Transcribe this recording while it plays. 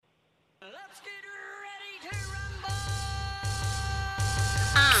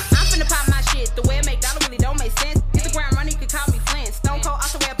finna pop my shit. The way I make dollar really don't make sense. Hit the ground running, you can call me Flint. Stone Cold,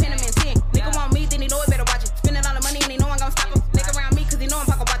 also wear a pin him in 10. Nigga want me, then he know he better watch it. Spending all the money and he know I'm gonna stop him. Nigga around me, cause he know I'm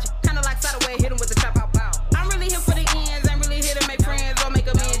Paco watching. Kinda like Saturday, hit him with the trap out. I'm really here for the ends, ain't really here to make friends or make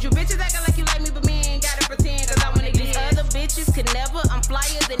amends. You bitches acting like you like me, but me ain't gotta pretend, cause I wanna get other bitches could never. I'm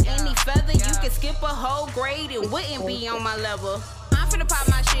flyer than any feather. You can skip a whole grade and wouldn't be on my level. I'm finna pop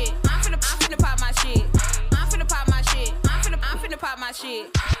my shit. I'm finna pop my shit. I'm finna pop my shit. I'm finna pop my shit.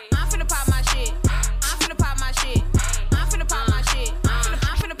 I'm finna pop my shit. I'm finna pop my shit. I'm finna pop my shit.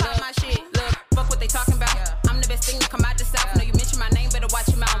 I'm finna pop my shit. Look, fuck what they talking about. I'm the best thing to come out the south. Know you mention my name, better watch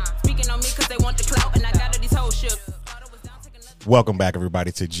your mouth. Speaking on me cause they want the clout, and I got all these hoes shook. Welcome back,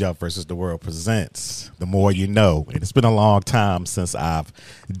 everybody, to Jump versus the World presents The More You Know. And it's been a long time since I've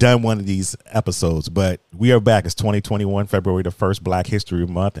done one of these episodes, but we are back. It's 2021, February the 1st, Black History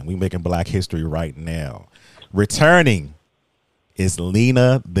Month, and we're making Black history right now. Returning is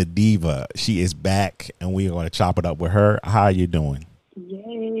Lena the Diva. She is back, and we're going to chop it up with her. How are you doing?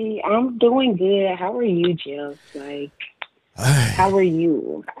 Yay, I'm doing good. How are you, Jill? How are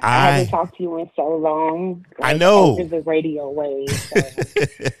you? I haven't talked to you in so long. I know. Over the radio wave. So.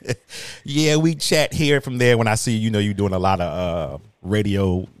 Yeah, we chat here from there. When I see you're doing a lot of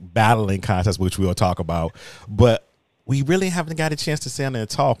radio battling contests, which we'll talk about. But we really haven't got a chance to sit down and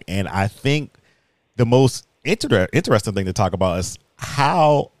talk. And I think the most interesting thing to talk about is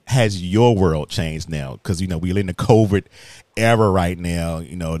how has your world changed now? Because, we're in the COVID era right now,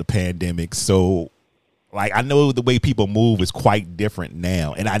 the pandemic. So, I know the way people move is quite different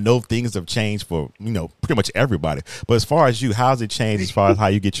now. And I know things have changed for, pretty much everybody. But as far as you, how's it changed as far as how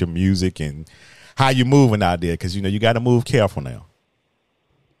you get your music and how you moving out there? Because, you got to move careful now.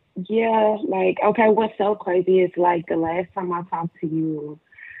 Yeah, okay, what's so crazy is, the last time I talked to you,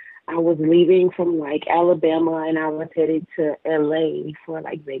 I was leaving from, Alabama, and I was headed to L.A. for,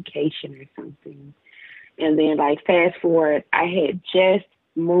 vacation or something. And then, fast forward, I had just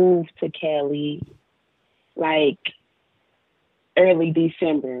moved to Cali, early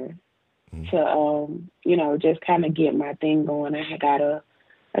December to, just kind of get my thing going. I had got a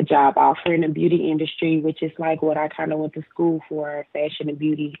job offer in the beauty industry, which is what I kind of went to school for, fashion and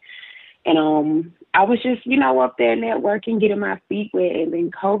beauty. And I was just, up there networking, getting my feet wet, and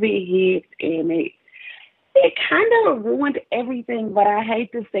then COVID hit, and it kind of ruined everything. But I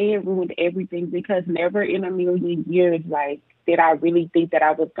hate to say it ruined everything, because never in a million years, did I really think that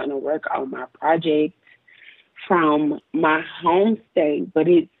I was going to work on my project from my home state. But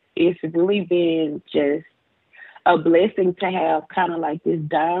it's really been just a blessing to have kind of this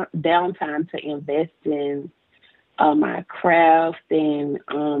downtime to invest in my craft and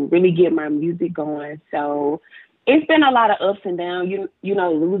really get my music going. So it's been a lot of ups and downs,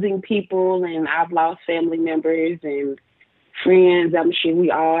 losing people, and I've lost family members and friends. I'm sure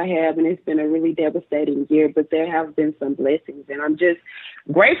we all have, and it's been a really devastating year, but there have been some blessings, and I'm just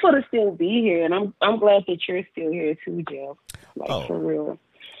grateful to still be here, and I'm glad that you're still here too, Jeff. For real.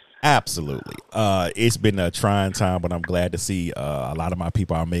 Absolutely. It's been a trying time, but I'm glad to see a lot of my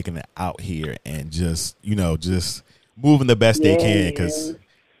people are making it out here and just moving the best they can, because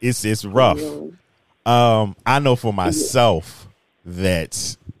it's rough. I know for myself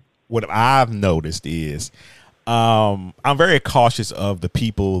that what I've noticed is I'm very cautious of the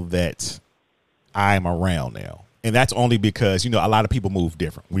people that I'm around now. And that's only because, a lot of people move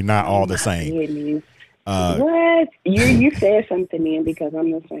different. We're not all the same. What? You said something then, because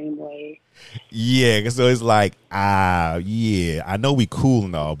I'm the same way. Yeah, so it's I know we cool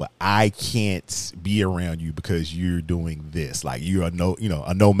and all, but I can't be around you because you're doing this. You're a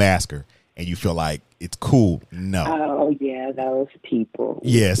no masker, and you feel like it's cool. No. Oh yeah, those people.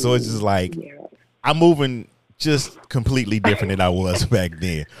 Yeah, so it's just I'm moving just completely different than I was back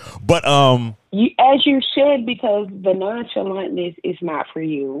then. But as you should, because the nonchalantness is not for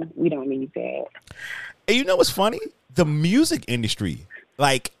you. We don't need that. And you know what's funny? The music industry,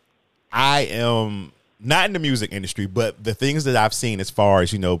 I am not in the music industry, but the things that I've seen as far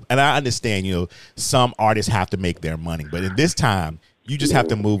as, and I understand, some artists have to make their money, but in this time, you just have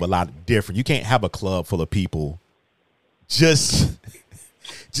to move a lot different. You can't have a club full of people just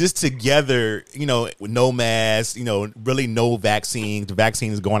together, with no masks, really no vaccines. The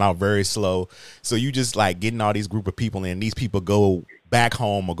vaccine is going out very slow. So you just getting all these group of people in, these people go back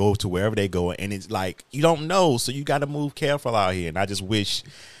home or go to wherever they go. And it's you don't know. So you got to move careful out here. And I just wish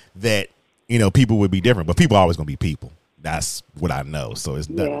that, people would be different, but people are always going to be people. That's what I know. So it's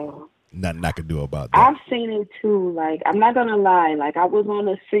nothing I can do about that. I've seen it too. I'm not going to lie. I was on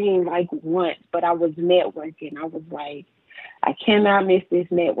the scene once, but I was networking. I was I cannot miss this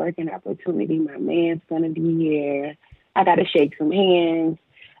networking opportunity. My man's going to be here. I got to shake some hands.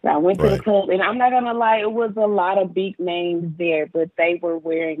 I went to the Right. club, and I'm not gonna lie, it was a lot of big names there, but they were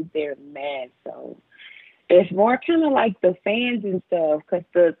wearing their masks, so it's more kind of like the fans and stuff, because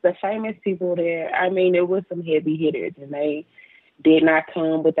the famous people there, I mean, it was some heavy hitters, and they did not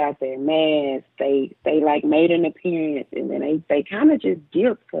come without their masks. They like made an appearance, and then they kind of just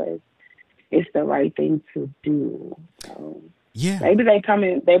dipped because it's the right thing to do. So Yeah. maybe they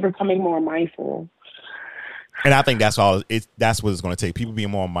becoming more mindful. And I think that's all. That's what it's going to take. People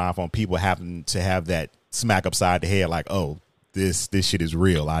being more mindful, and people having to have that smack upside the head, like, oh, this shit is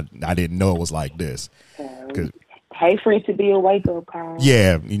real. I didn't know it was like this. 'Cause- Hate for it to be a wake up call.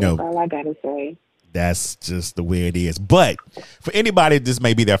 yeah, That's all I gotta say. that's just the way it is. But for anybody, this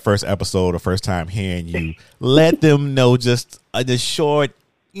may be their first episode or first time hearing you, let them know just a short,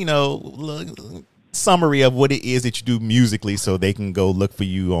 summary of what it is that you do musically, so they can go look for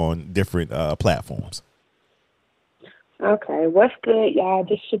you on different platforms. Okay, what's good, y'all?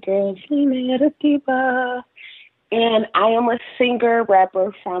 This your girl, Selena Diva. And I am a singer,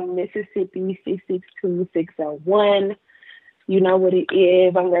 rapper from Mississippi, 662-601. You know what it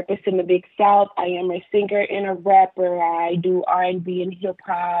is. I'm representing the Big South. I am a singer and a rapper. I do R&B and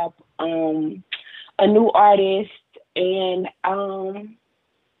hip-hop, a new artist, and I'm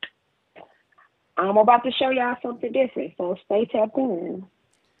about to show y'all something different, so stay tapped in.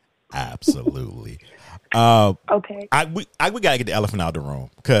 Absolutely. Okay. We gotta get the elephant out of the room,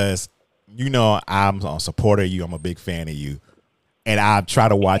 because I'm a supporter of you. I'm a big fan of you, and I try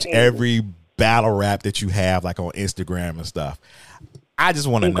to watch every battle rap that you have, like on Instagram and stuff. I just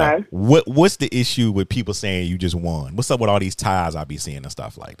want to know what's the issue with people saying you just won? What's up with all these ties I be seeing and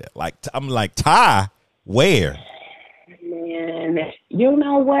stuff like that? Like, I'm like, tie where? Man, you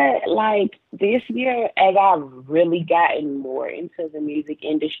know what? Like, this year, as I've really gotten more into the music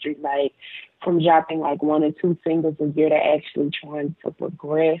industry, like from dropping like 1 or 2 singles a year to actually trying to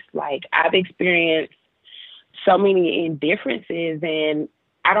progress, like I've experienced so many indifferences, and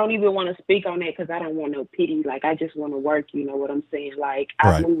I don't even want to speak on that because I don't want no pity. Like, I just want to work, you know what I'm saying? Like,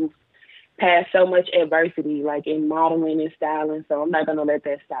 I've moved past so much adversity, like in modeling and styling, so I'm not going to let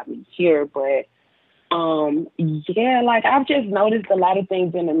that stop me here, but yeah, like I've just noticed a lot of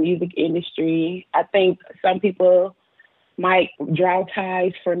things in the music industry. I think some people might draw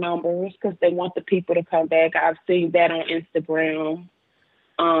ties for numbers because they want the people to come back. I've seen that on Instagram.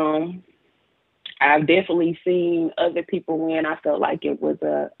 I've definitely seen other people win. I felt like it was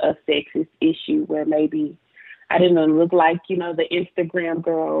a sexist issue where maybe I didn't look like, the Instagram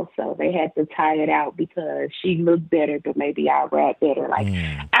girl, so they had to tie it out because she looked better, but maybe I rap better. Like,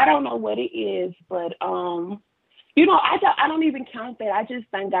 I don't know what it is, but, I don't even count that. I just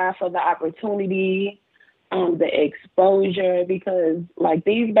thank God for the opportunity, the exposure, because, like,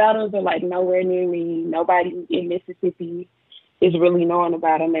 these battles are, like, nowhere near me. Nobody in Mississippi is really knowing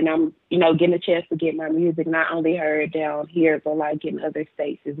about them, and I'm, getting a chance to get my music not only heard down here, but, like, in other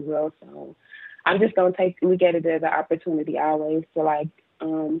states as well, so I'm just going to look at it as an opportunity always to, like,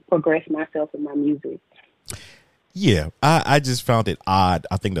 progress myself in my music. Yeah, I just found it odd.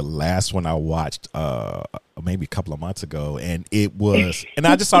 I think the last one I watched maybe a couple of months ago, and it was, and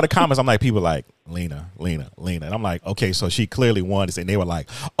I just saw the comments. I'm like, people like, Lena. And I'm like, okay, so she clearly won this. And they were like,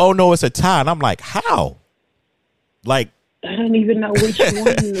 oh, no, it's a tie. And I'm like, how? Like, I don't even know which one.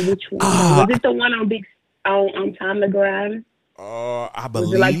 Was it the one on Time to Grind? I believe.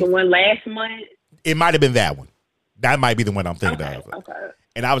 Was it like the one last month? It might have been that one. That might be the one I'm thinking of. Okay.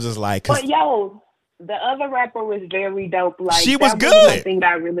 And I was just like, but yo, the other rapper was very dope. Like, she was that good. Was one thing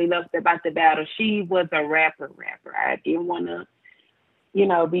I really loved about the battle. She was a rapper. I didn't want to,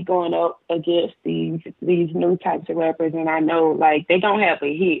 be going up against these new types of rappers. And I know, like, they don't have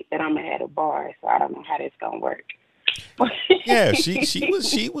a hit that I'm gonna have a bar. So I don't know how that's gonna work. Yeah,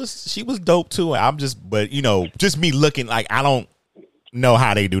 she was dope too. I'm just, but just me looking, like, I don't know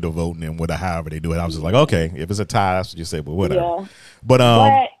how they do the voting and however they do it. I was just like, okay, if it's a tie, that's what you say, but whatever. Yeah.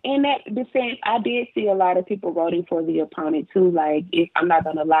 But in that defense, I did see a lot of people voting for the opponent too. Like, I'm not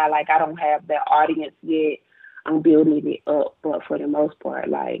gonna lie, like, I don't have that audience yet. I'm building it up, but for the most part,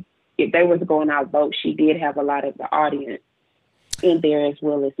 like, if they was going out vote, she did have a lot of the audience in there as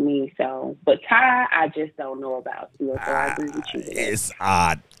well as me. So, but Ty, I just don't know about. So I agree with you. It's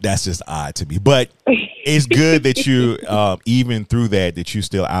odd. That's just odd to me. But it's good that you, even through that you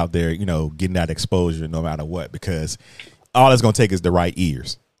still out there, getting that exposure no matter what, because all it's going to take is the right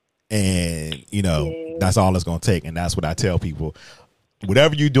ears. And, that's all it's going to take. And that's what I tell people.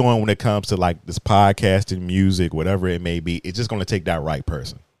 Whatever you're doing when it comes to, like, this podcasting, music, whatever it may be, it's just going to take that right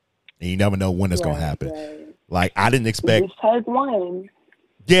person. And you never know when it's going to happen. Right. Like, I didn't expect. Just take one.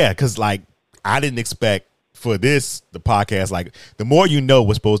 Yeah, because, like, I didn't expect for this, the podcast, like the more you know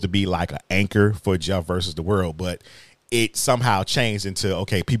was supposed to be like an anchor for Jeff versus the world, but it somehow changed into,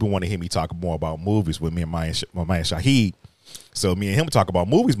 okay, people want to hear me talk more about movies with me and my man Shahid. So me and him talk about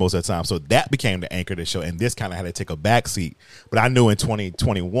movies most of the time. So that became the anchor of the show. And this kind of had to take a back seat. But I knew in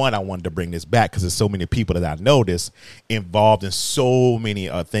 2021, I wanted to bring this back because there's so many people that I noticed involved in so many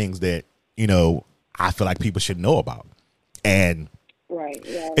things that, you know, I feel like people should know about. And right.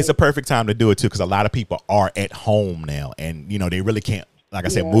 It's a perfect time to do it, too, because a lot of people are at home now. And, you know, they really can't, like I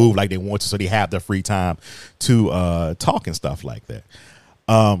said, move like they want to. So they have the free time to talk and stuff like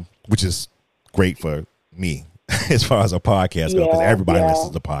that, which is great for me. As far as a podcast goes, because everybody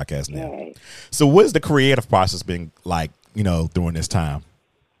listens to podcasts now. Right. So what has the creative process been like, you know, during this time?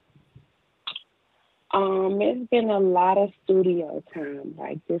 It's been a lot of studio time.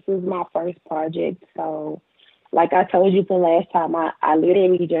 Like, this is my first project. So, like I told you the last time, I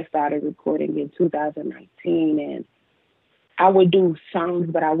literally just started recording in 2019. And I would do songs,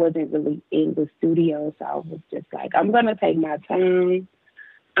 but I wasn't really in the studio. So I was just like, I'm going to take my time.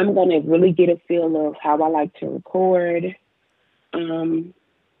 I'm going to really get a feel of how I like to record, and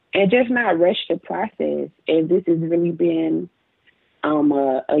just not rush the process. And this has really been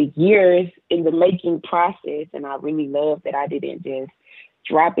a years in the making process, and I really love that I didn't just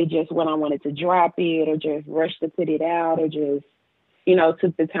drop it just when I wanted to drop it, or just rush to put it out, or just, you know,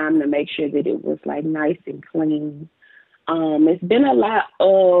 took the time to make sure that it was like nice and clean. It's been a lot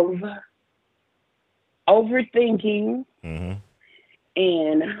of overthinking. Mm-hmm.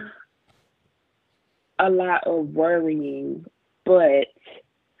 And a lot of worrying, but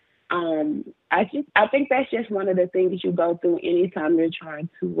I think that's just one of the things you go through anytime you're trying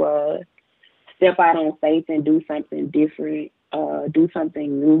to step out on faith and do something different, do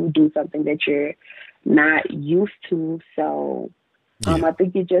something new, do something that you're not used to. So I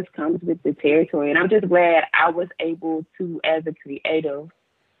think it just comes with the territory, and I'm just glad I was able to, as a creative,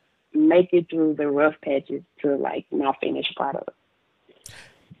 make it through the rough patches to like my finished product.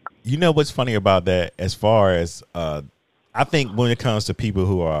 You know what's funny about that, as far as I think when it comes to people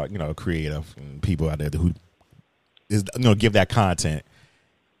who are, you know, creative and people out there who is, you know, give that content,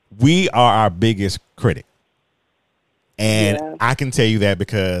 we are our biggest critic. And I can tell you that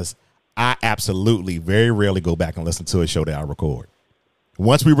because I absolutely very rarely go back and listen to a show that I record.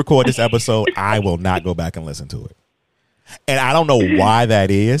 Once we record this episode, I will not go back and listen to it. And I don't know why that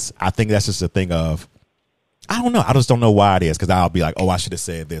is. I think that's just a thing of, I don't know. I just don't know why it is, because I'll be like, oh, I should have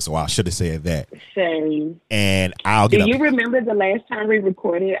said this, or I should have said that. Same. And I'll get Do you remember the last time we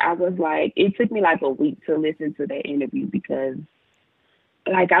recorded? I was like, it took me like a week to listen to that interview, because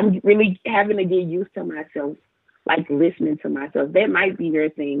like I'm really having to get used to myself, like listening to myself. That might be your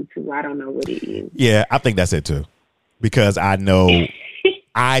thing too. I don't know what it is. Yeah, I think that's it too, because I know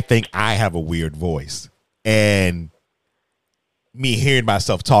I think I have a weird voice, and me hearing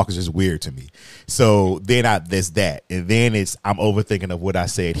myself talk is just weird to me. So then there's that. And then I'm overthinking of what I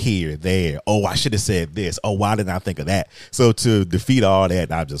said here, there. Oh, I should have said this. Oh, why didn't I think of that? So to defeat all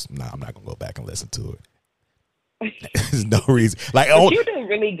that, I'm not going to go back and listen to it. There's no reason. Like, you did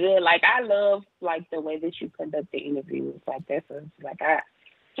really good. Like, I love like the way that you conduct the interviews. Like, I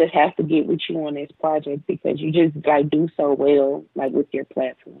just have to get with you on this project, because you just like do so well, like with your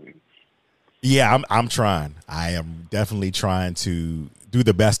platform. Yeah, I'm trying. I am definitely trying to do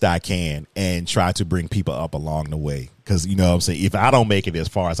the best I can and try to bring people up along the way. Because, you know what I'm saying, if I don't make it as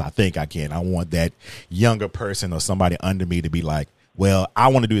far as I think I can, I want that younger person or somebody under me to be like, well, I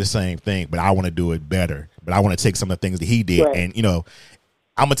want to do the same thing, but I want to do it better. But I want to take some of the things that he did. Right. And, you know,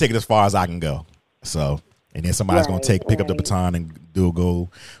 I'm going to take it as far as I can go. So, and then somebody's going to pick up the baton and go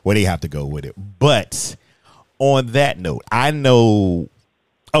where they have to go with it. But on that note, I know,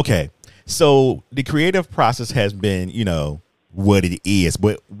 okay, so the creative process has been, you know, what it is.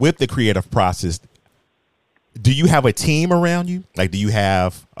 But with the creative process, do you have a team around you? Like, do you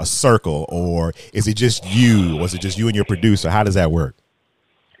have a circle, or is it just you? Was it just you and your producer? How does that work?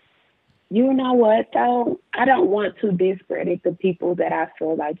 You know what, though? I don't want to discredit the people that I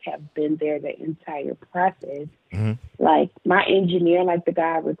feel like have been there the entire process. Mm-hmm. Like, my engineer, like the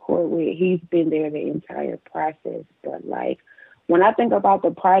guy I record with, he's been there the entire process. But, like, when I think about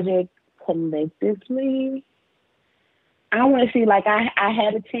the project collectively, I want to see, like, I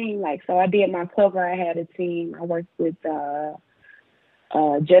had a team. Like, so I did my cover. I had a team. I worked with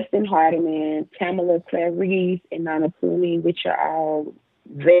Justin Hardiman, Tamala Clarice, and Nana Cooney, which are all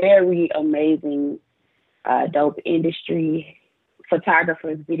very amazing, dope industry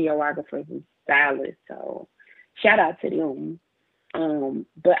photographers, videographers, and stylists. So shout out to them.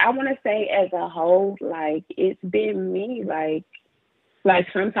 But I want to say as a whole, like, it's been me. Like, Like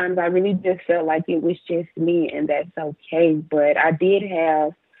sometimes I really just felt like it was just me, and that's okay. But I did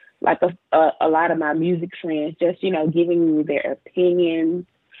have like a lot of my music friends just giving me their opinions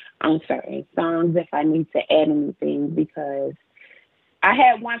on certain songs if I need to add anything, because I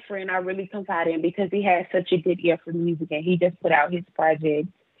had one friend I really confided in because he had such a good ear for music and he just put out his project.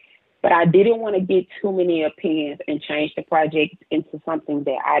 But I didn't want to get too many opinions and change the project into something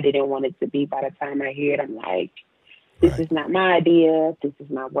that I didn't want it to be. By the time I hear it, I'm like, this Right. is not my idea. This is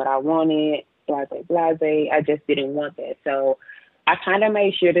not what I wanted. Blase, blase. I just didn't want that. So I kind of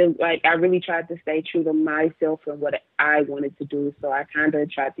made sure to, like, I really tried to stay true to myself and what I wanted to do. So I kind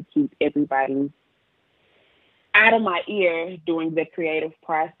of tried to keep everybody out of my ear during the creative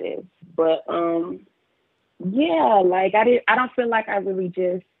process. But yeah, like I don't feel like I really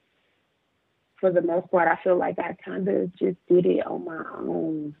just, for the most part, I feel like I kind of just did it on my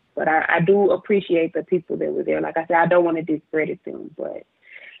own. But I do appreciate the people that were there. Like I said, I don't want to discredit them, but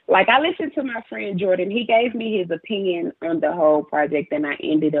like I listened to my friend Jordan. He gave me his opinion on the whole project, and I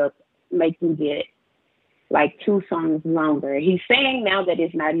ended up making it like 2 songs longer. He's saying now that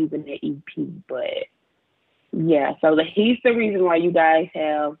it's not even an EP, but yeah, so he's the reason why you guys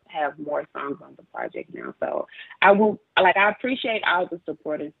have more songs on the project now. So I appreciate all the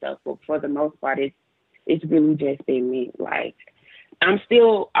support and stuff, but for the most part, it's really just been me. Like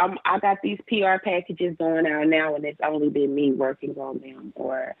I got these PR packages going out now, and it's only been me working on them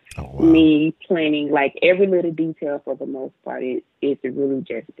or Oh, wow. me planning like every little detail. For the most part, it's really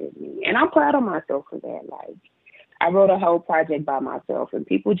just been me, and I'm proud of myself for that. Like I wrote a whole project by myself, and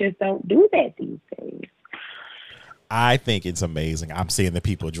people just don't do that these days. I think it's amazing. I'm seeing the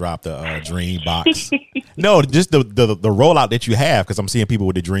people drop the Dream Box. No, just the rollout that you have, because I'm seeing people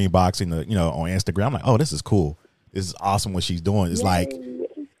with the Dream Box on Instagram. I'm like, oh, this is cool. This is awesome what she's doing. It's like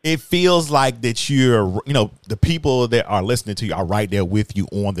it feels like that you're, the people that are listening to you are right there with you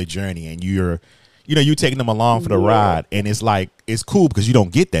on the journey, and you're taking them along for the ride. And it's like it's cool because you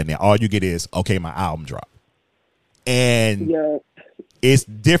don't get that now. All you get is, okay, my album dropped, and it's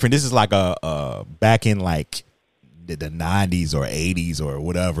different. This is like a back in like the 90s or 80s or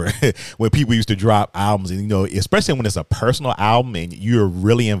whatever when people used to drop albums, and especially when it's a personal album and you're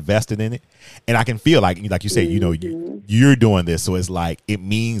really invested in it. And I can feel like you said, you're doing this, so it's like it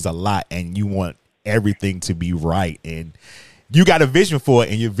means a lot, and you want everything to be right, and you got a vision for it,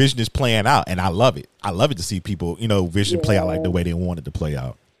 and your vision is playing out, and I love it. I love it to see people vision play out like the way they want it to play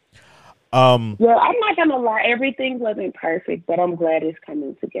out. Yeah, I'm not gonna lie, everything wasn't perfect, but I'm glad it's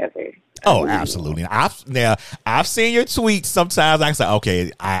coming together. Oh, absolutely. I've seen your tweets. Sometimes I say,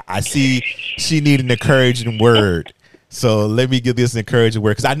 okay, I see she needed an encouraging word, so let me give this an encouraging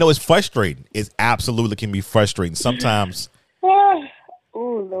word, because I know it's frustrating. It absolutely can be frustrating sometimes. Oh,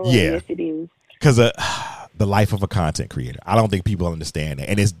 Lord, yeah, yes, it is. Because the life of a content creator, I don't think people understand that,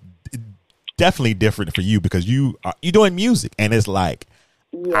 and it's definitely different for you because you're doing music, and it's like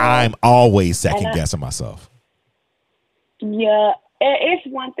I'm always second guessing myself. Yeah. It's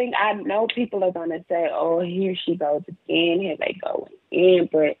one thing I know people are going to say, oh, here she goes again, here they go again.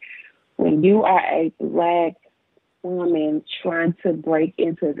 But when you are a Black woman trying to break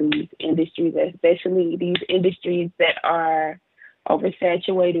into these industries, especially these industries that are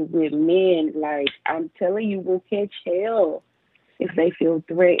oversaturated with men, like I'm telling you, will catch hell if they feel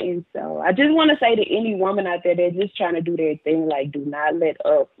threatened. So I just want to say to any woman out there that's just trying to do their thing, like, do not let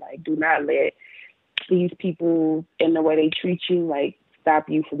up. Like, do not let these people and the way they treat you like stop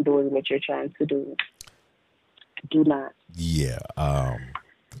you from doing what you're trying to do. Do not. Yeah.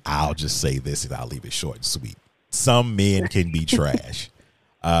 I'll just say this, and I'll leave it short and sweet. Some men can be trash.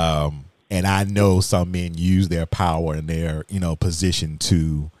 And I know some men use their power and their, position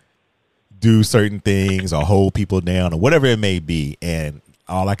to do certain things or hold people down or whatever it may be. And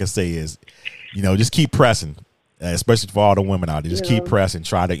all I can say is, just keep pressing. Especially for all the women out there, just keep pressing,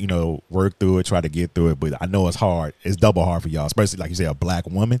 try to, work through it, try to get through it. But I know it's hard. It's double hard for y'all, especially like you say, a Black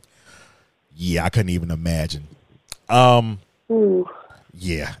woman. Yeah, I couldn't even imagine.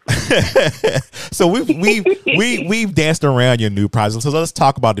 Yeah. So we've danced around your new project. So let's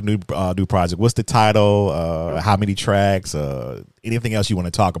talk about the new project. What's the title? How many tracks? Anything else you want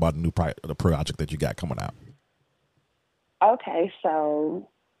to talk about the project that you got coming out? Okay, so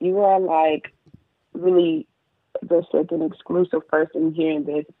you are like really the second exclusive person hearing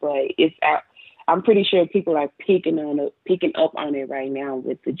this, but it's out. I'm pretty sure people are picking up on it right now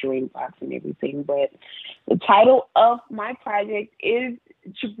with the Dream Box and everything. But the title of my project is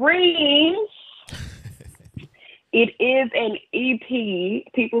Dreams. It is an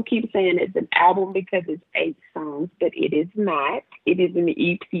EP. People keep saying it's an album because it's 8 songs, but it is not. It is an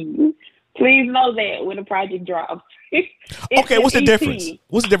EP Please know that when the project drops. Okay, what's the an difference? EP.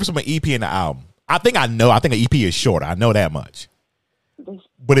 What's the difference between an EP and an album? I think I know. I think an EP is shorter. I know that much.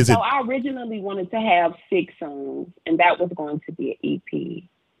 But is So it? I originally wanted to have 6 songs, and that was going to be an EP.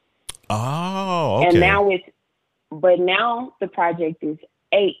 Oh, okay. And now the project is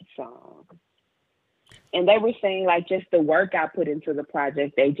 8 songs. And they were saying, like, just the work I put into the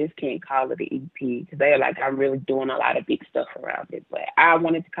project, they just can't call it an EP because they're like, I'm really doing a lot of big stuff around it. But I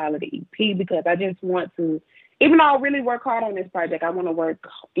wanted to call it an EP because I just want to, even though I really work hard on this project, I want to work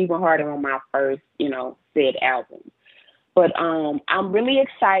even harder on my first, said album. But I'm really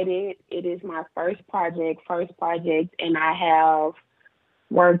excited. It is my first project, and I have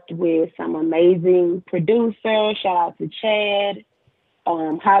worked with some amazing producers. Shout out to Chad.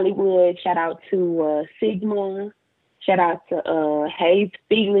 Hollywood, shout out to Sigma, shout out to Hayes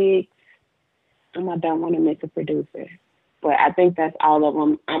Felix. I don't want to miss a producer, but I think that's all of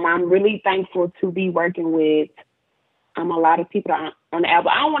them. I'm really thankful to be working with a lot of people on the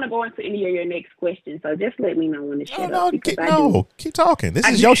album. I don't want to go into any of your next questions, so just let me know when to shut up. Keep talking. This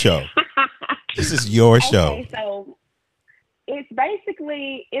is your show. This is your show. Okay, so it's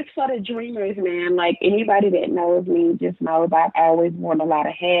for the dreamers, man. Like, anybody that knows me just knows I've always worn a lot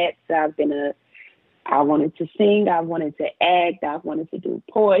of hats. I wanted to sing, I wanted to act, I wanted to do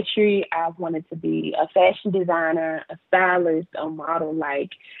poetry, I wanted to be a fashion designer, a stylist, a model,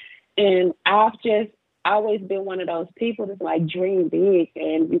 and I've just always been one of those people that's like, dream big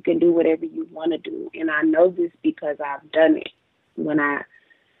and you can do whatever you want to do. And I know this because I've done it.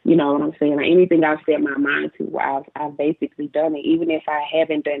 You know what I'm saying? Like, anything I've set my mind to, I've basically done it. Even if I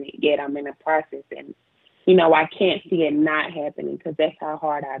haven't done it yet, I'm in the process. And, I can't see it not happening because that's how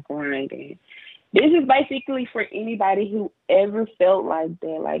hard I grind. And this is basically for anybody who ever felt like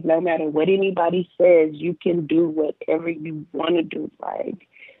that. Like, no matter what anybody says, you can do whatever you want to do. Like,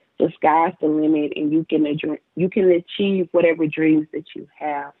 the sky's the limit, and you can achieve whatever dreams that you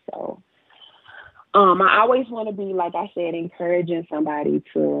have. So, I always want to be, like I said, encouraging somebody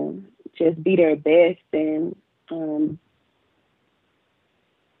to just be their best and,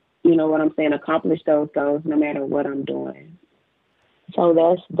 accomplish those goals no matter what I'm doing. So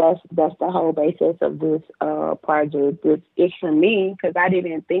that's the whole basis of this project. It's for me because I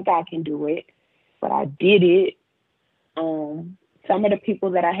didn't think I can do it, but I did it. Some of the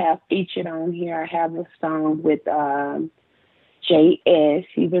people that I have featured on here, I have a song with JS.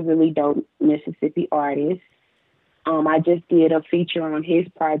 He's a really dope Mississippi artist. I just did a feature on his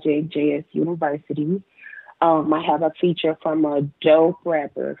project, JS University. I have a feature from a dope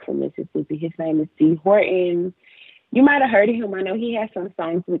rapper from Mississippi. His name is D. Horton. You might have heard of him. I know he has some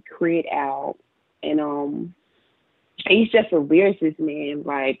songs with Crit out. And he's just a lyricist, man.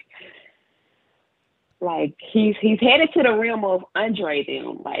 Like he's headed to the realm of Andre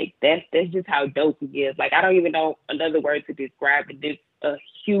them. Like, that's just how dope he is. Like, I don't even know another word to describe it. It's a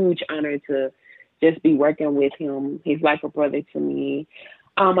huge honor to just be working with him. He's like a brother to me.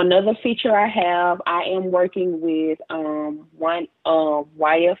 Another feature I am working with one of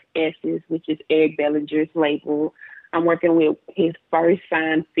YFS's, which is Eric Bellinger's label. I'm working with his first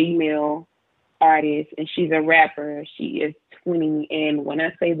signed female artist, and she's a rapper. She is 20, and when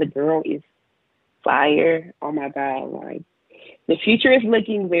I say the girl is fire, oh my God, like, the future is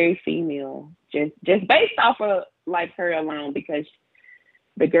looking very female, just based off of, like, her alone, because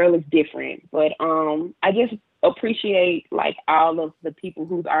the girl is different. But I just appreciate, like, all of the people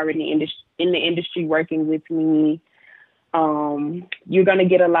who's already in the industry working with me. You're going to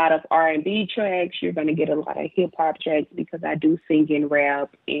get a lot of R&B tracks. You're going to get a lot of hip-hop tracks because I do sing and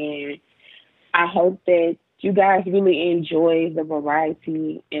rap. And I hope that you guys really enjoy the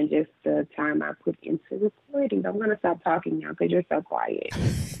variety and just the time I put into recording. I'm going to stop talking now because you're so quiet.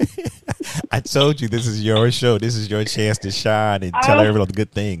 I told you this is your show. This is your chance to shine and tell everyone the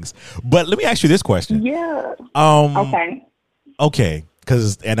good things. But let me ask you this question. Yeah. Okay.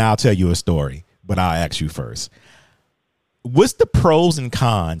 And I'll tell you a story, but I'll ask you first. What's the pros and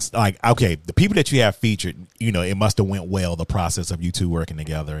cons? Like, okay, the people that you have featured, it must have went well, the process of you two working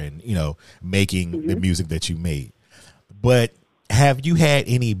together and, making the music that you made. But have you had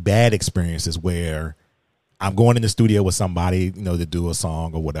any bad experiences where I'm going in the studio with somebody, to do a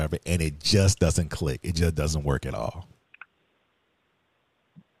song or whatever, and it just doesn't click? It just doesn't work at all?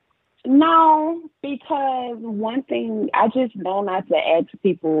 No, because one thing I just know not to ask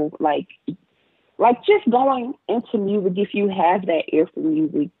people, like just going into music, if you have that ear for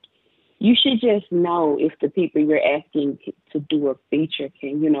music, you should just know if the people you're asking to do a feature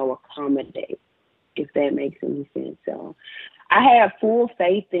can, accommodate, if that makes any sense. So I have full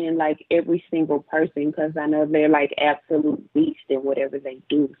faith in like every single person because I know they're like absolute beasts in whatever they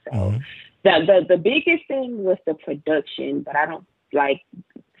do. So the biggest thing was the production, but I don't like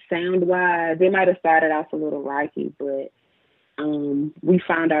sound wise. It might have started off a little rocky, but we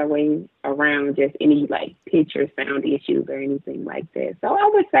found our way around just any like pitch or sound issues or anything like that. So I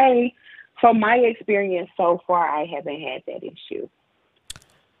would say, from my experience so far, I haven't had that issue.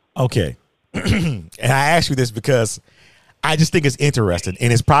 Okay. And I ask you this because I just think it's interesting,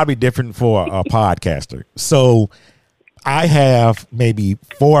 and it's probably different for a podcaster. So I have maybe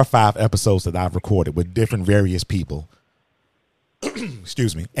 4 or 5 episodes that I've recorded with different various people.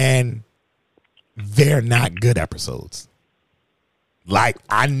 Excuse me. And they're not good episodes. Like,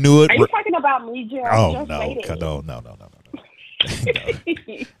 I knew it. Are you talking about me, Joe? Oh, no.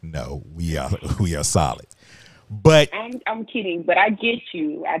 No, we are solid. But I'm kidding, but I get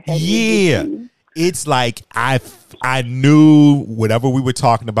you. I totally get you. It's like I knew whatever we were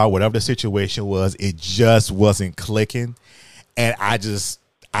talking about, whatever the situation was, it just wasn't clicking. And I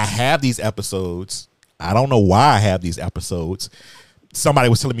have these episodes. I don't know why I have these episodes. Somebody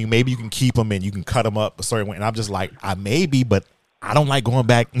was telling me maybe you can keep them and you can cut them up a certain way. And I'm just like, I maybe, but I don't like going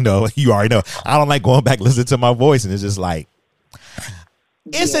back. You already know. I don't like going back, listening to my voice. And it's just like,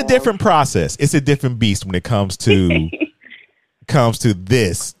 it's a different process. It's a different beast when it comes to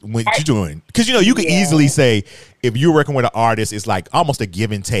this when you're doing, because you can easily say if you're working with an artist, it's like almost a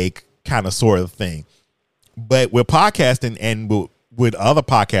give and take kind of sort of thing. But with podcasting and with other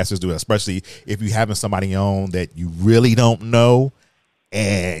podcasters do it, especially if you're having somebody on that you really don't know,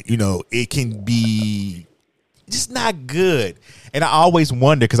 and it can be just not good. And I always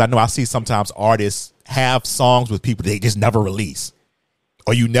wonder, because I know I see sometimes artists have songs with people they just never release,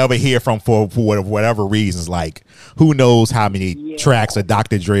 or you never hear from for whatever reasons. Like, who knows how many tracks of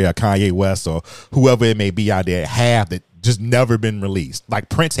Dr. Dre or Kanye West or whoever it may be out there have that just never been released. Like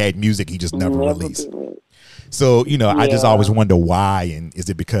Prince had music he just never released. So, I just always wonder why. And is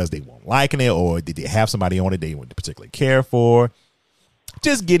it because they weren't liking it, or did they have somebody on it they wouldn't particularly care for?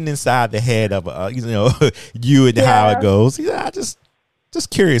 Just getting inside the head of you and how it goes. I just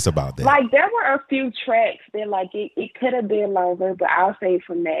curious about that. Like, there were a few tracks that, like, it could have been longer, but I'll say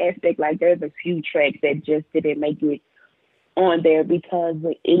from that aspect, like, there's a few tracks that just didn't make it on there because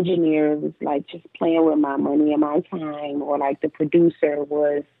the engineer was, like, just playing with my money and my time, or, like, the producer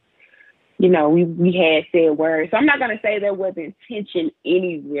was, we had said words. So I'm not going to say there wasn't tension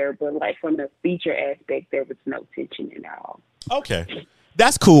anywhere, but, like, from the feature aspect, there was no tension at all. Okay.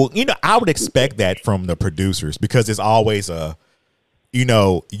 That's cool. I would expect that from the producers, because it's always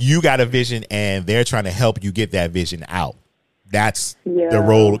you got a vision and they're trying to help you get that vision out. That's the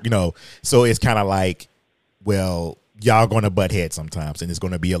role, so it's kind of like, well, y'all going to butt heads sometimes and it's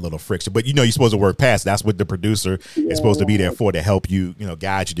going to be a little friction, but you're supposed to work past. That's what the producer is supposed to be there for, to help you,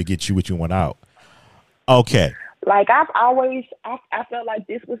 guide you to get you what you want out. Okay. Like, I felt like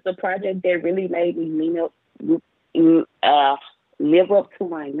this was the project that really made me live up to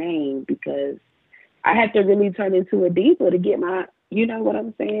my name, because I had to really turn into a diva to get my, you know what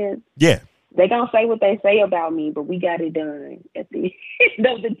I'm saying? Yeah. They gonna say what they say about me, but we got it done at the end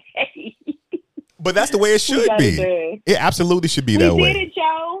of the day. But that's the way it should be. It absolutely should be that way. We did it,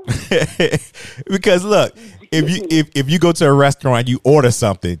 Joe. Because look, if you go to a restaurant, you order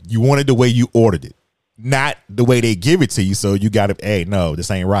something, you want it the way you ordered it, not the way they give it to you. So you got to, hey, no, this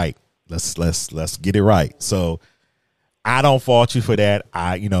ain't right. Let's get it right. So I don't fault you for that.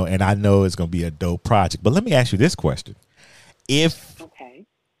 And I know it's going to be a dope project. But let me ask you this question: if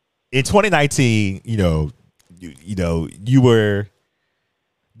in 2019, you were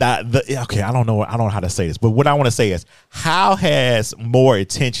I don't know how to say this, but what I want to say is, how has more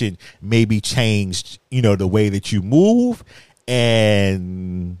attention maybe changed, the way that you move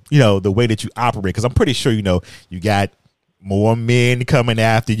and, the way that you operate? Because I'm pretty sure, you got more men coming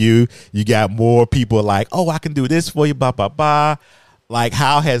after you. You got more people like, oh, I can do this for you, blah, blah, blah. Like,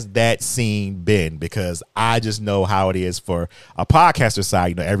 how has that scene been? Because I just know how it is for a podcaster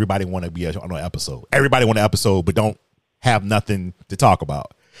side. Everybody want to be on an episode. Everybody want an episode, but don't have nothing to talk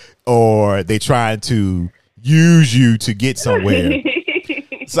about. Or they trying to use you to get somewhere.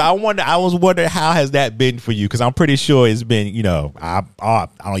 So I was wondering, how has that been for you? Because I'm pretty sure it's been, I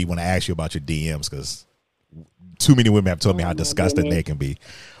don't even want to ask you about your DMs, because too many women have told me how disgusting they can be.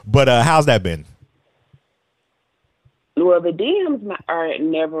 But how's that been? Well, the DMs are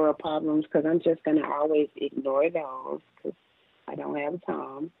never a problem, because I'm just going to always ignore those because I don't have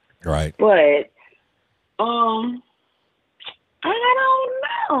time. Right. But I don't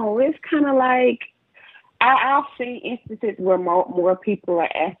know. It's kind of like, I've seen instances where more people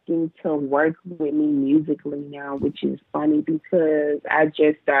are asking to work with me musically now, which is funny because I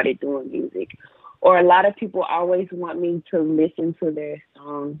just started doing music. Or a lot of people always want me to listen to their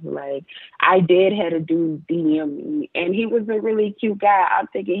songs. Like I did had a dude DM me, and he was a really cute guy. I'm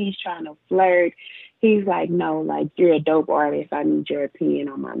thinking he's trying to flirt. He's like, no, like you're a dope artist. I need your opinion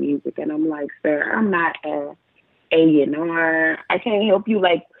on my music. And I'm like, sir, I'm not a A&R. I can't help you.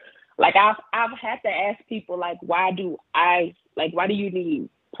 Like I've had to ask people like, why do you need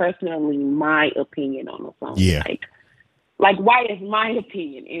personally my opinion on a song? Yeah. Like why is my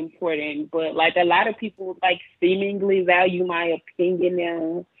opinion important? But like a lot of people like seemingly value my opinion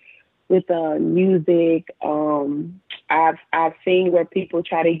now with music. I've seen where people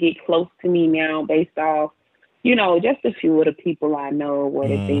try to get close to me now based off, just a few of the people I know or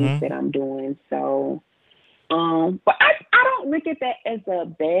the things that I'm doing. So but I don't look at that as a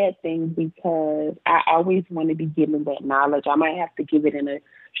bad thing because I always want to be given that knowledge. I might have to give it in a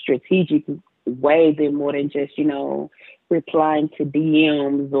strategic way than more than just, replying to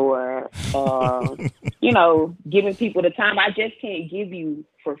DMs or, giving people the time. I just can't give you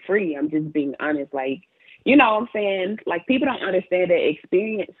for free. I'm just being honest. Like, you know what I'm saying? Like people don't understand that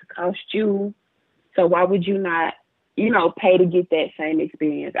experience costs you. So why would you not, pay to get that same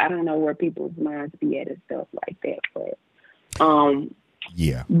experience? I don't know where people's minds be at and stuff like that, but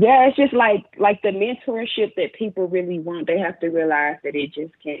yeah, it's just like the mentorship that people really want. They have to realize that it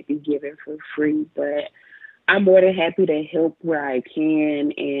just can't be given for free. But I'm more than happy to help where I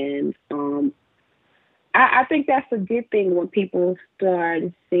can, and I think that's a good thing when people start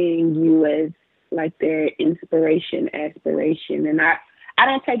seeing you as like their inspiration, aspiration, and I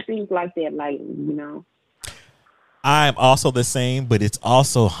don't take things like that lightly, I'm also the same, but it's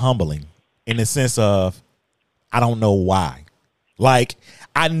also humbling in the sense of I don't know why. Like,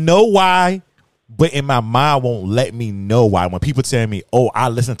 I know why, but in my mind won't let me know why. When people tell me, oh, I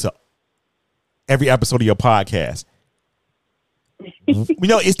listen to every episode of your podcast,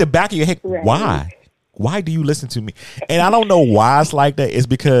 it's the back of your head. Right. Why? Why do you listen to me? And I don't know why it's like that. It's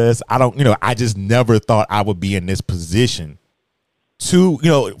because I just never thought I would be in this position to,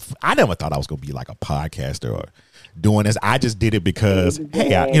 I never thought I was going to be like a podcaster or doing this. I just did it because,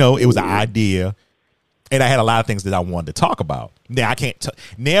 hey, it was an idea. And I had a lot of things that I wanted to talk about. Now I can't.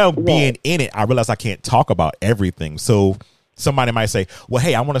 Being in it, I realize I can't talk about everything. So somebody might say, "Well,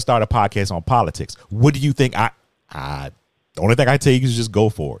 hey, I want to start a podcast on politics. What do you think?" The only thing I tell you is just go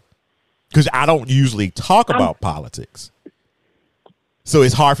for it, because I don't usually talk about politics. So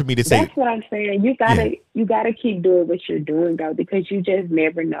it's hard for me to say. That's what I'm saying. You gotta keep doing what you're doing though, because you just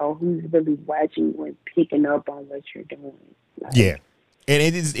never know who's really watching and picking up on what you're doing. Yeah. And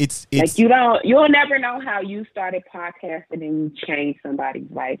it's like you'll never know how you started podcasting and you changed somebody's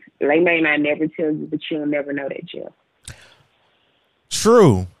life. They may not never tell you, but you'll never know that, Jeff.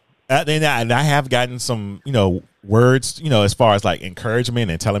 True. And I have gotten some, words, as far as like encouragement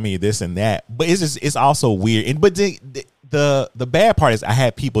and telling me this and that. But it's also weird. But the bad part is I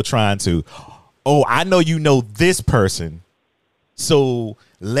had people trying to, oh, I know you know this person, so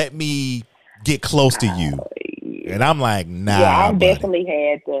let me get close to you. And I'm like, nah. Yeah, I definitely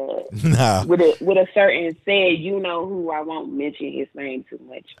had the with a certain said, who, I won't mention his name too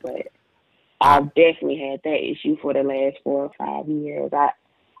much, but I've definitely had that issue for the last 4 or 5 years.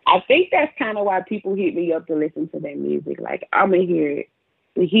 I think that's kind of why people hit me up to listen to their music. Like, I'm in here,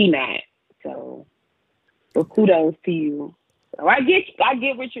 but he not. So, but kudos to you. So I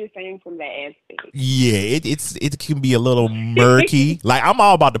get what you're saying from that aspect. Yeah, it can be a little murky. Like, I'm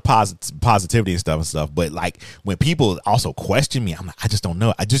all about the positivity and stuff. But like when people also question me, I'm like, I just don't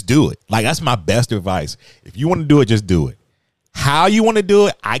know. I just do it. Like, that's my best advice. If you want to do it, just do it. How you want to do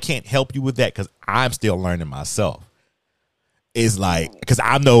it, I can't help you with that because I'm still learning myself. It's like, because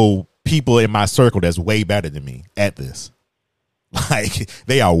I know people in my circle that's way better than me at this. Like,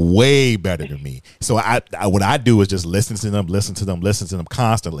 they are way better than me. So I what I do is just listen to them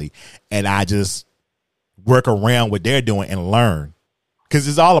constantly, and I just work around what they're doing and learn, because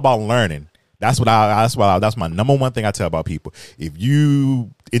it's all about learning. That's my number one thing I tell about people. If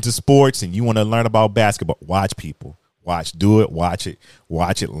you into sports and you want to learn about basketball, watch people, do it, watch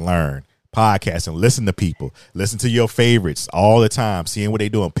it, learn. Podcast and listen to people, listen to your favorites all the time, seeing what they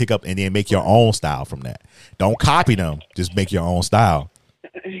do and pick up, and then make your own style from that. Don't copy them, just make your own style.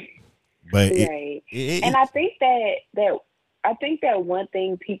 But right. And I think that one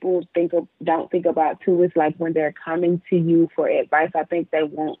thing people don't think about too is like when they're coming to you for advice, I think they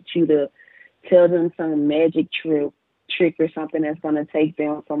want you to tell them some magic trick or something that's going to take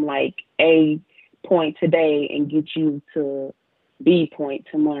them from like A point today and get you to B point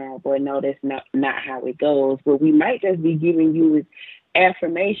tomorrow, but no, that's not how it goes. But we might just be giving you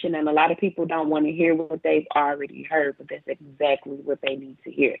affirmation, and a lot of people don't want to hear what they've already heard, but that's exactly what they need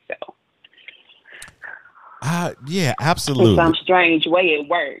to hear. So yeah, absolutely. In some strange way, it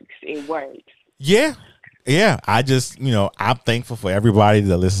works. Yeah. I just, I'm thankful for everybody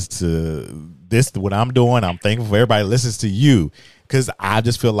that listens to this, what I'm doing. I'm thankful for everybody that listens to you, because I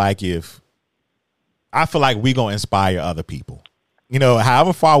just feel like we going to inspire other people.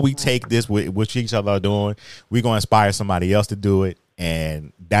 However far we take this, what each other are doing, we're going to inspire somebody else to do it.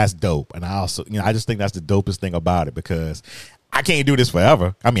 And that's dope. And I also, I just think that's the dopest thing about it, because I can't do this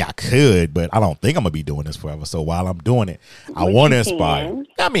forever. I mean, I could, but I don't think I'm gonna be doing this forever. So while I'm doing it, I want to inspire.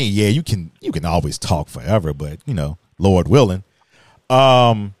 I mean, yeah, you can always talk forever, but Lord willing, we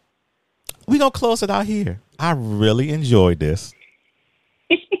gonna close it out here. I really enjoyed this.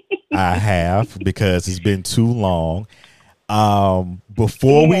 I have, because it's been too long.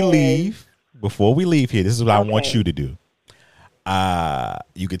 Before we leave here, this is what I want you to do.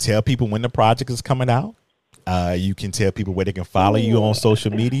 You can tell people when the project is coming out. You can tell people where they can follow you on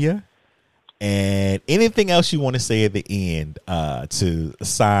social media, and anything else you want to say at the end to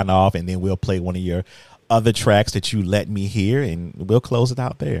sign off, and then we'll play one of your other tracks that you let me hear, and we'll close it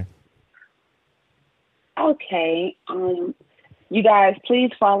out there. Okay. You guys,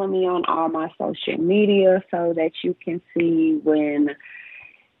 please follow me on all my social media so that you can see when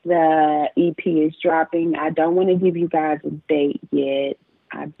the EP is dropping. I don't want to give you guys a date yet.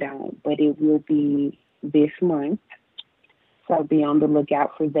 I don't, but it will be this month. So be on the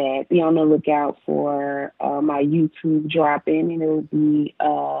lookout for that. Be on the lookout for my YouTube dropping, and it will be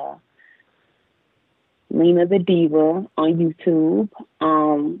Lena the Diva on YouTube.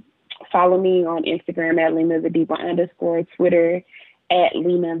 Follow me on Instagram at Lena the Diva _, Twitter at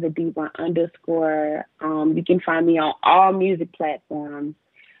Lena the Diva _. You can find me on all music platforms,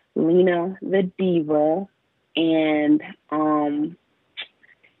 Lena the Diva, and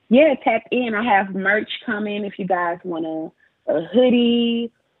tap in. I have merch coming. If you guys want a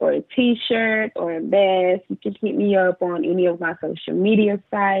hoodie or a t-shirt or a vest, you can hit me up on any of my social media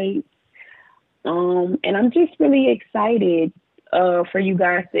sites. And I'm just really excited for you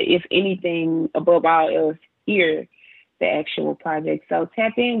guys to, if anything, above all else, hear the actual project. So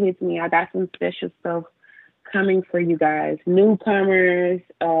tap in with me. I got some special stuff coming for you guys, newcomers,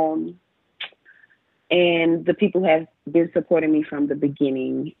 and the people who have been supporting me from the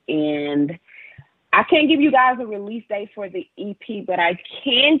beginning. And I can't give you guys a release date for the EP, but I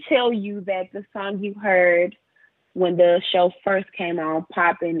can tell you that the song you heard when the show first came on,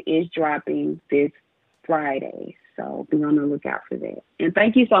 Poppin', is dropping this Friday. So be on the lookout for that. And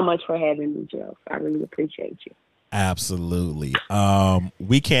thank you so much for having me, Jeff. I really appreciate you. Absolutely.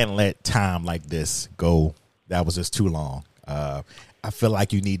 We can't let time like this go. That was just too long. I feel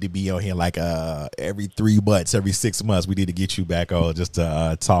like you need to be on here like every 3 months, every 6 months. We need to get you back on just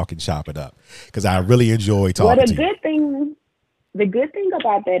to talk and chop it up, because I really enjoy talking to you. The good thing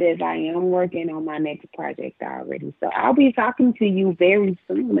about that is I am working on my next project already. So I'll be talking to you very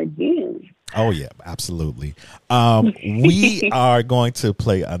soon again. Oh, yeah, absolutely. We are going to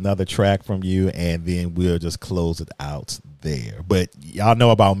play another track from you, and then we'll just close it out there. But y'all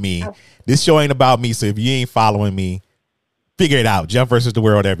know about me. This show ain't about me, so if you ain't following me, figure it out. Jeff versus the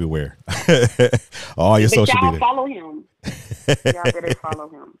world everywhere. All your social media. Follow him. Y'all better follow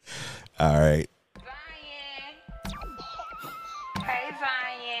him. All right. Hey,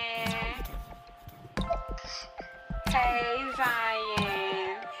 Zion. Hey,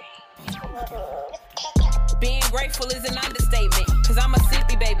 Zion. Being grateful is an understatement, cause I'm a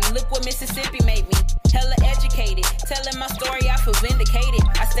sippy baby. Look what Mississippi made me. Hella educated, telling my story, I feel vindicated.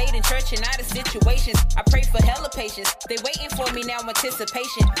 I stayed in church and out of situations. I pray for hella patience. They waiting for me now,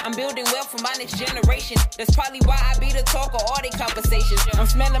 anticipation. I'm building wealth for my next generation. That's probably why I be the talk of all they conversations. I'm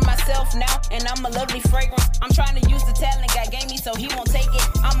smelling myself now, and I'm a lovely fragrance. I'm trying to use the talent God gave me so he won't take it.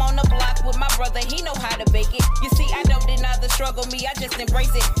 I'm on the block with my brother, he know how to bake it. You see, I don't deny the struggle, me, I just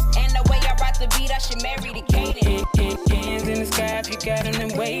embrace it. And the way I rock the beat, I should marry the cadence. Hands in the sky if you got them,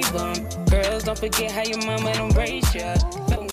 then wave them. Girls, don't forget how your mama don't raise ya.